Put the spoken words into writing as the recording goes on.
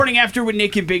Morning After with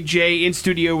Nick and Big J in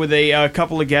studio with a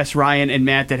couple of guests, Ryan and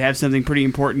Matt, that have something pretty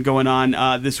important going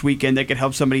on this weekend that could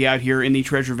help somebody out here in the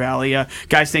Treasure Valley.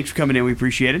 Guys, thanks for coming in. We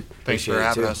appreciate it. Thanks for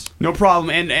having us. No problem.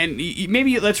 And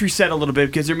maybe let's reset a little bit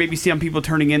because there may be some people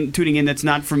tuning in that's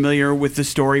not familiar with the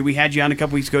story. We had you on a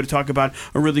couple weeks ago to talk about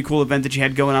a really cool event that you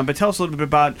had going on. But tell us a little bit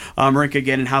about Marika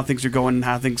again and how things are going and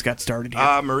how things got started here.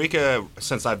 Marika,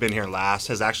 since I've been here last,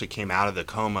 has actually came out of the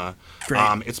coma.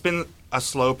 Great. It's been a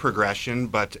slow progression,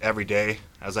 but every day,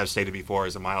 as I've stated before,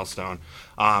 is a milestone.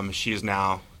 She is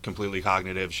now completely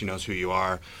cognitive. She knows who you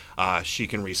are. She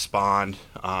can respond,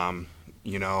 a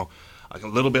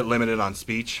little bit limited on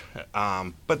speech,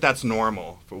 but that's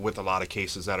normal with a lot of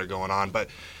cases that are going on. But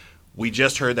we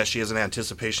just heard that she has an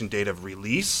anticipation date of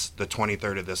release the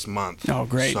 23rd of this month. Oh,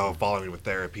 great. So following with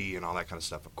therapy and all that kind of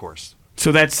stuff, of course.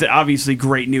 So that's obviously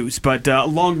great news, but a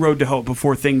long road to hope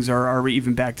before things are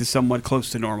even back to somewhat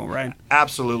close to normal, right?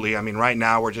 Absolutely. I mean, right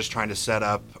now we're just trying to set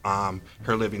up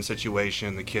her living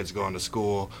situation, the kids going to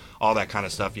school, all that kind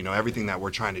of stuff. Everything that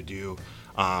we're trying to do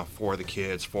for the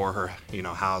kids, for her,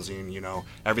 housing,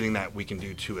 everything that we can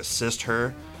do to assist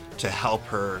her, to help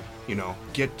her,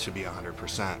 get to be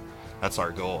 100%. That's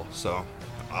our goal. So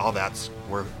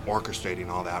we're orchestrating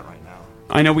all that right now.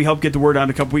 I know we helped get the word out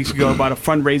a couple weeks ago about a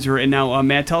fundraiser, and now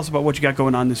Matt, tell us about what you got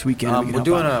going on this weekend. We're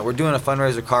doing a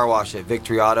fundraiser car wash at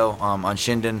Victory Auto on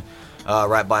Shinden,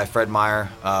 right by Fred Meyer.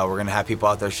 We're gonna have people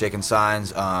out there shaking signs.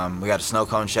 We got a snow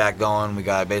cone shack going. We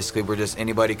got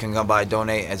anybody can come by,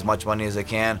 donate as much money as they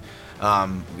can.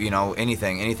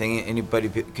 Anything anybody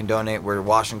can donate. We're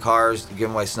washing cars,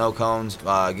 giving away snow cones,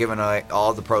 giving away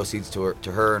all the proceeds to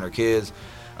her and her kids.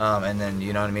 And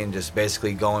then, just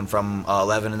basically going from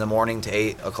 11 in the morning to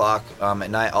 8 o'clock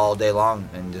at night all day long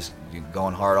and just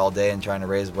going hard all day and trying to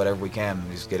raise whatever we can.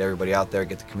 Just get everybody out there,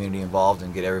 get the community involved,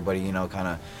 and get everybody,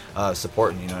 kind of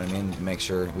supporting, make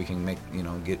sure we can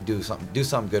do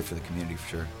something good for the community for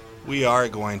sure. We are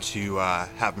going to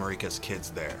have Marika's kids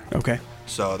there. Okay.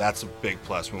 So that's a big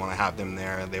plus. We want to have them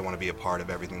there. They want to be a part of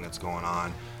everything that's going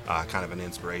on, kind of an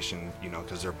inspiration,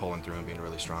 because they're pulling through and being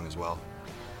really strong as well.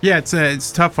 Yeah,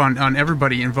 it's tough on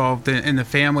everybody involved in the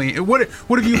family. What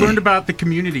have you learned about the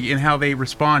community and how they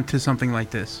respond to something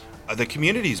like this? The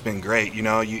community's been great.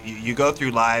 You go through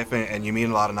life and you meet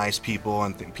a lot of nice people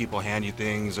and people hand you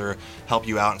things or help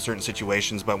you out in certain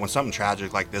situations. But when something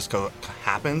tragic like this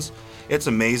happens, it's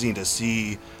amazing to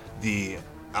see the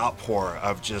outpour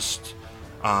of just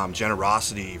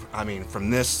generosity. I mean, from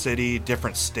this city,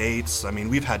 different states. I mean,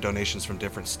 we've had donations from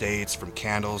different states, from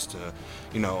candles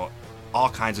to, all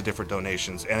kinds of different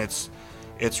donations, and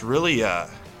it's really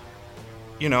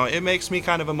it makes me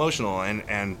kind of emotional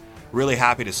and really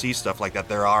happy to see stuff like that.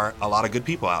 There are a lot of good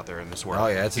people out there in this world. Oh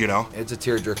yeah, it's a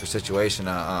tearjerker situation.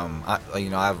 I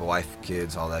have a wife,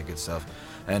 kids, all that good stuff,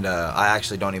 and I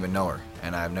actually don't even know her,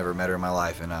 and I've never met her in my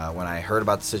life. And when I heard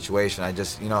about the situation, I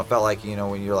just it felt like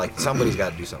when you're like, somebody's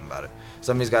got to do something about it.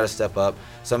 Somebody's got to step up.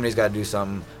 Somebody's got to do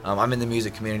something. I'm in the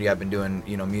music community. I've been doing,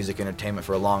 music entertainment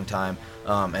for a long time,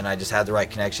 and I just had the right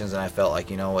connections. And I felt like,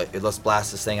 let's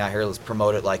blast this thing out here. Let's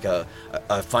promote it like a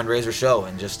fundraiser show,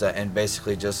 and just and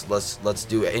basically just let's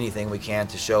do anything we can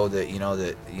to show that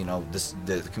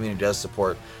the community does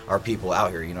support our people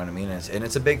out here. You know what I mean? And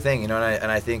it's a big thing. And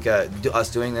I think us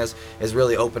doing this has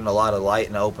really opened a lot of light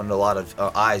and opened a lot of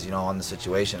eyes, on the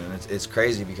situation. And it's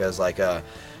crazy because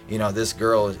this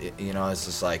girl, it's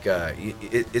just like,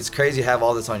 it's crazy to have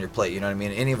all this on your plate, you know what I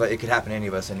mean? It could happen to any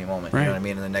of us any moment, right. You know what I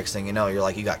mean? And the next thing you know, you're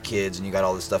like, you got kids and you got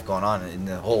all this stuff going on, and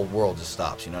the whole world just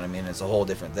stops, you know what I mean? It's a whole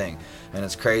different thing. And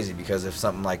it's crazy because if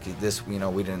something like this, we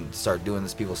didn't start doing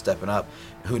this, people stepping up,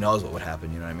 who knows what would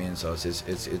happen, you know what I mean? So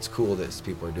it's cool that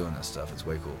people are doing this stuff. It's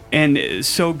way cool. And it's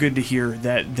so good to hear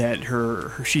that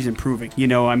she's improving.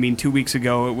 2 weeks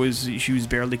ago she was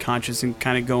barely conscious and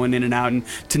kind of going in and out, and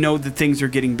to know that things are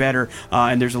getting better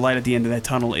and there's a light at the end of that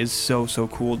tunnel is so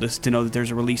cool. Just to know that there's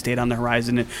a release date on the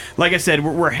horizon. And like I said,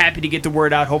 we're happy to get the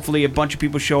word out. Hopefully a bunch of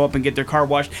people show up and get their car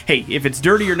washed. Hey, if it's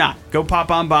dirty or not, go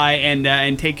pop on by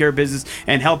and take care of business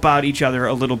and help out each other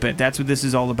a little bit. That's what this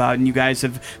is all about. And you guys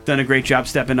have done a great job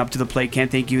stepping up to the plate. Can't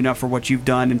thank you enough for what you've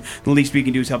done. And the least we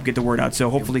can do is help get the word out.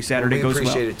 So hopefully Saturday goes well. We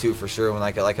appreciate it too, for sure. When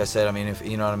like I said, if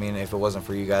if it wasn't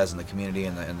for you guys in the community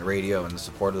and the radio and the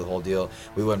support of the whole deal,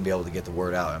 we wouldn't be able to get the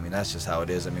word out. That's just how it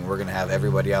is. is. I mean, we're gonna have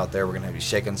everybody out there. We're gonna be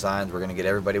shaking signs. We're gonna get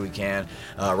everybody we can.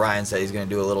 Ryan said he's gonna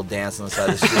do a little dance on the side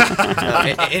of the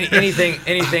street.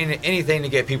 Anything to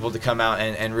get people to come out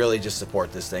and really just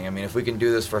support this thing. I mean, if we can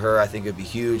do this for her, I think it'd be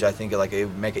huge. I think it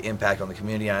would make an impact on the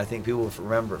community, and I think people will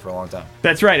remember it for a long time.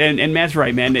 That's right, and Matt's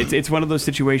right, man. It's one of those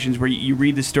situations where you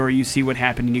read the story, you see what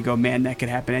happened, and you go, man, that could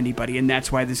happen to anybody, and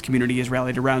that's why this community has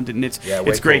rallied around it, and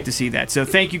it's great to see that. So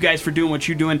thank you guys for doing what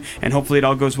you're doing, and hopefully it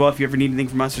all goes well. If you ever need anything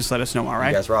from us, just let us know, all right?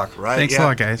 You guys rock. Right. Thanks a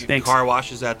lot, guys. Thanks. Car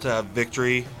washes at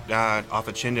Victory off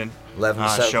of Chinden. 11 to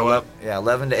 7, show up. Yeah,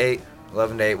 11 to 8.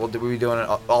 11 to 8. We'll be doing it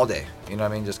all day. You know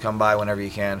what I mean? Just come by whenever you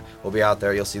can. We'll be out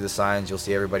there. You'll see the signs. You'll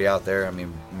see everybody out there. I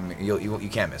mean, you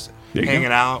can't miss it. Hanging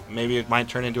out. Maybe it might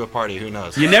turn into a party. Who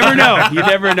knows? You never know. You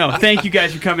never know. Thank you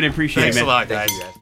guys for coming in. Appreciate Thanks it, man. a lot, Thank guys. you guys.